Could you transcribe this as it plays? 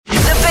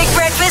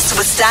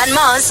with Stan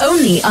Mars,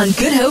 only on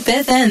Good Hope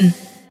FM.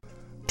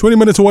 20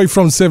 minutes away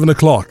from 7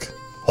 o'clock.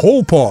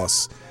 Hall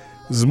pass.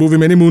 This is a movie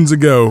many moons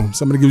ago.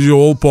 Somebody gives you a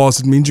hall pass.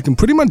 It means you can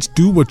pretty much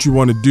do what you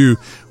want to do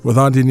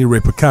without any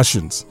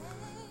repercussions.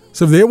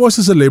 So if there was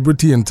a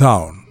celebrity in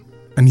town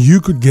and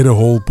you could get a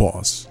hall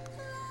pass,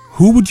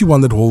 who would you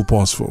want that hall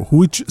pass for?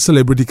 Which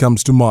celebrity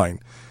comes to mind?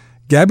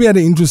 Gabby had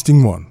an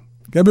interesting one.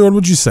 Gabby, what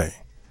would you say?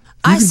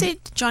 I said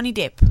Johnny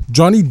Depp.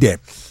 Johnny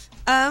Depp.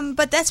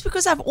 But that's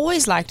because I've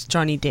always liked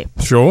Johnny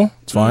Depp. Sure,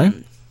 it's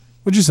fine.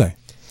 What'd you say?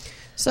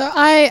 So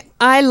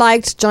I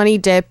liked Johnny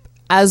Depp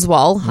as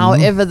well.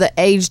 However, the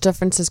age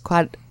difference is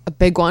quite a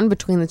big one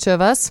between the two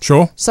of us.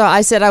 Sure. So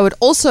I said I would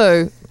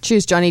also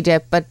choose Johnny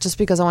Depp, but just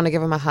because I want to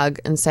give him a hug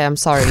and say I'm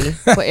sorry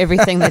for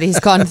everything that he's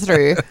gone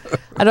through.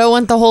 I don't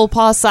want the whole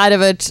past side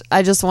of it.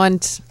 I just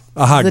want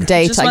a hug. The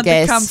date, just I want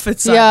guess. The comfort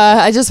side. Yeah,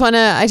 I just want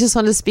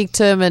to speak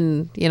to him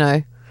and,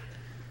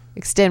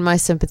 extend my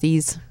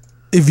sympathies.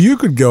 If you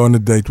could go on a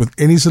date with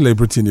any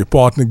celebrity and your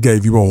partner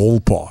gave you a hall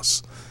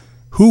pass,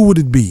 who would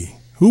it be?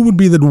 Who would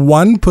be that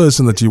one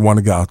person that you want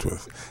to go out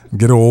with and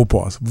get a hall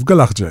pass?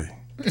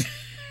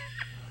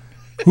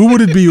 Who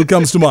would it be who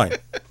comes to mind?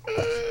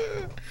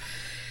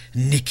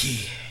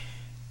 Nicki.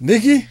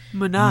 Nicki?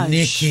 Minaj.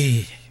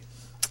 Nicki.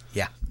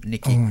 Yeah,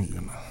 Nicki.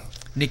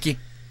 Nicki.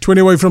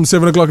 20 away from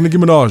 7 o'clock, Nicki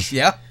Minaj.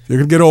 Yeah. If you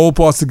could get a hall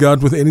pass to go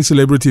out with any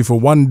celebrity for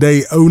one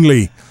day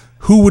only,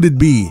 who would it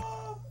be?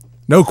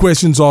 No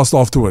questions asked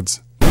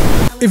afterwards.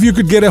 If you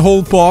could get a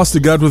hall pass to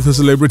go out with a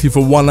celebrity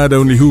for one night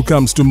only, who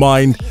comes to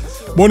mind?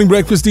 Morning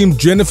breakfast team,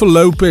 Jennifer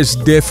Lopez,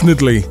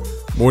 definitely.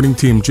 Morning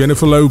team,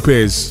 Jennifer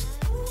Lopez.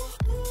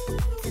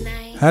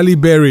 Halle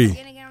Berry.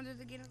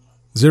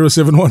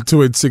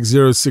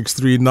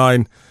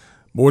 0712860639.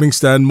 Morning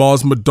Stan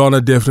Mars, Madonna,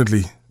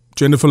 definitely.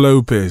 Jennifer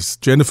Lopez.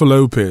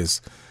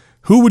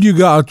 Who would you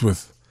go out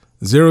with?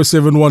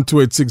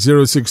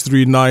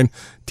 0712860639.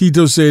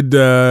 Tito said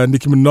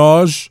Nicki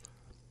Minaj.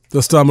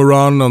 This time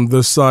around on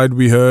this side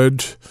we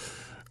heard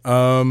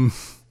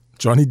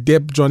Johnny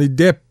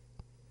Depp.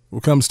 Who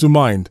comes to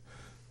mind?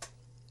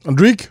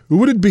 Andriek, who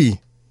would it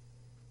be?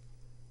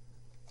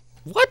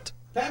 What?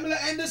 Pamela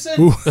Anderson.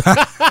 Who?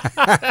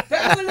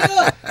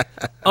 Pamela.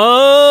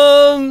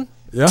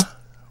 Yeah?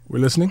 We're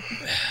listening?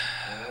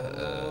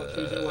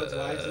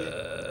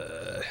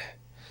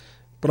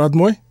 Praat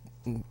mooi?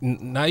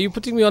 Now you're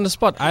putting me on the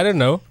spot. I don't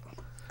know.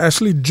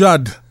 Ashley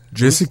Judd,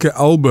 Jessica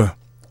Alba,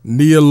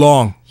 Nia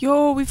Long,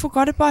 Yo, we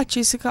forgot about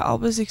Jessica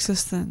Alba's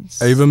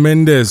existence. Ava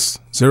Mendes,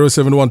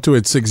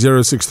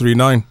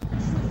 0712860639.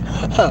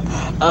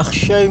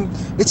 Shame.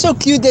 It's so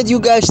cute that you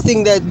guys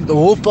think that the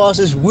hall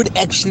passes would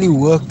actually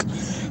work.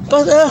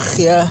 But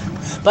yeah.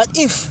 But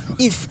if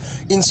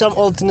in some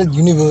alternate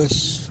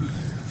universe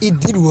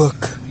it did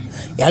work,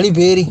 Halle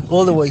Berry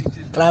all the way.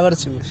 Private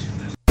service.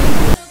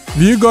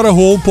 If you got a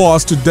hall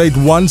pass to date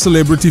one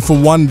celebrity for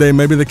one day,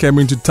 maybe they came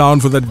into town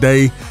for that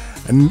day,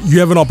 and you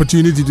have an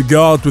opportunity to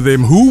go out with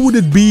them, who would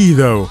it be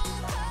though?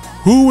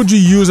 Who would you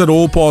use that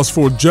hall pass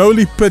for?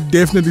 Jolie Pitt,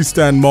 definitely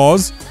Stan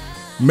Mars.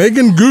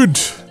 Megan Good.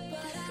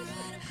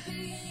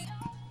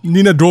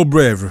 Nina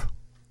Dobrev,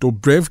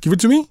 give it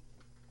to me.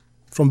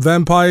 From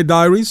Vampire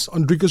Diaries.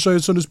 Andrika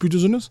Shayasonus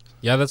Petersonis.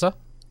 Yeah, that's her.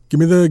 Give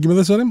me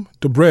the surname.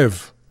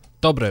 Dobrev.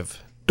 Dobrev.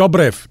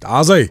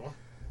 Daar's hy.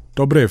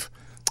 Dobrev.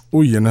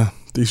 Oei, jene.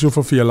 Die is so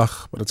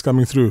vervelig, but it's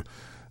coming through.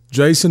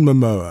 Jason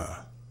Momoa.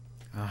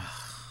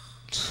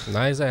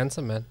 Nah, he's a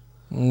handsome man.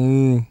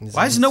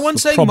 Why is no one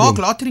saying problem. Mark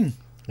Lottering?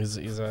 He's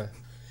a...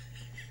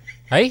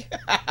 Hey?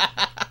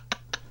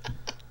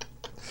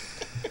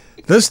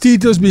 This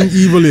Tito's being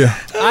evil here.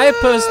 I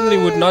personally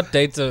would not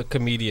date a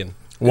comedian.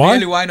 Why?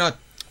 Really, why not?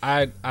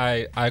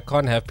 I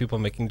can't have people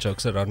making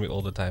jokes around me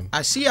all the time.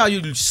 I see how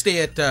you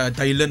stare at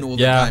Dylan all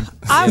Yeah. the time.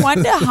 I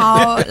wonder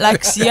how,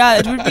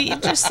 it would be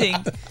interesting.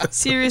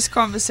 Serious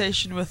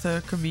conversation with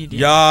a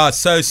comedian. Yeah,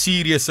 so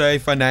serious,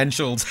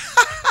 financials.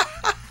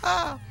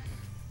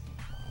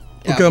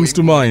 Who comes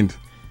to mind?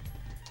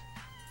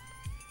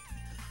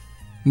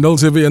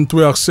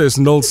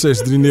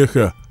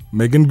 0712860639.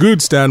 Megan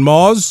Good, Stan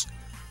Mars.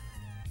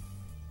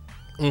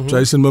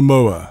 Jason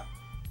Momoa.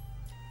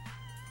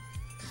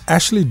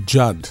 Ashley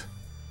Judd.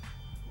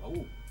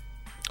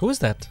 Who is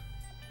that?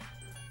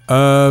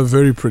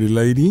 Very pretty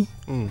lady.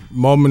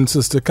 Mom and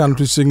sister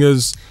country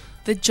singers.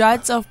 The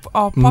Judds are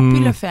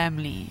popular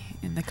family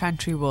in the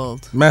country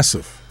world.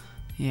 Massive.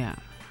 Yeah.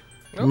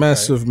 Okay.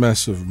 Massive.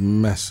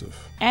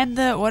 And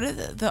what are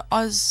the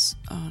Oz...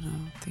 Oh, no.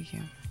 Thank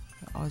you.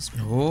 The Oz...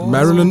 Oh.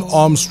 Marilyn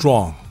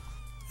Armstrong.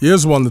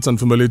 Here's one that's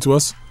unfamiliar to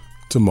us.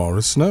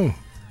 Tamara Snow.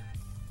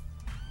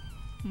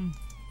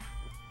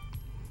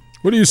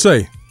 What do you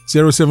say?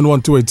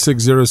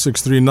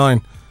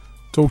 0712860639.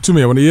 Talk to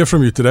me. I want to hear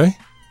from you today.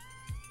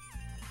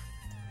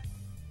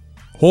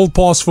 Hall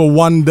pass for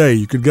one day.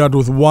 You could go out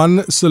with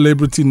one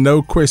celebrity,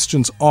 no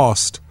questions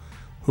asked.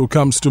 Who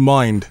comes to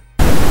mind?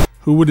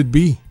 Who would it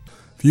be?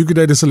 If you could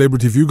date a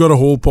celebrity, if you got a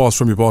hall pass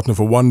from your partner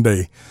for one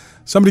day,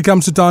 somebody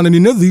comes to town, and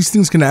these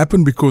things can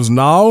happen because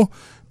now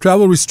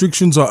Travel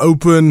restrictions are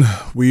open.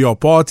 We are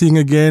partying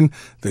again.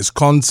 There's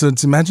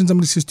concerts. Imagine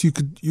somebody says to you,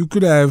 you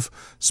could have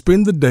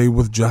spend the day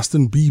with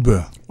Justin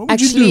Bieber. What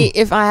would you Actually, do?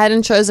 if I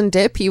hadn't chosen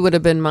Depp, he would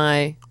have been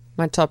my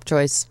top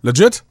choice.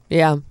 Legit?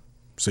 Yeah.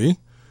 See?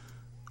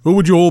 Who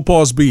would your hall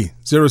pass be?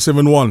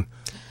 071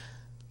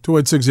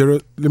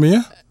 2860. Let me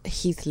hear.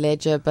 Heath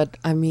Ledger, but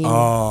I mean,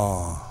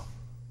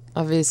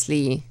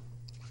 obviously,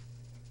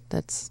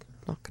 that's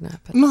not going to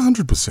happen. No,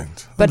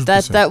 100%. But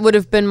that would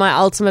have been my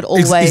ultimate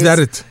always. Is that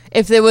it?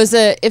 If there was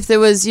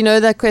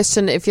that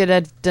question, if you'd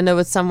had dinner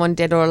with someone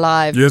dead or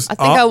alive, Yes. I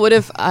think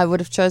I would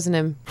have chosen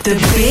him. The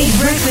Big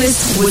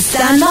Breakfast with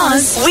Stan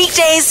Mars.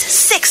 Weekdays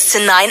 6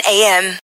 to 9 a.m.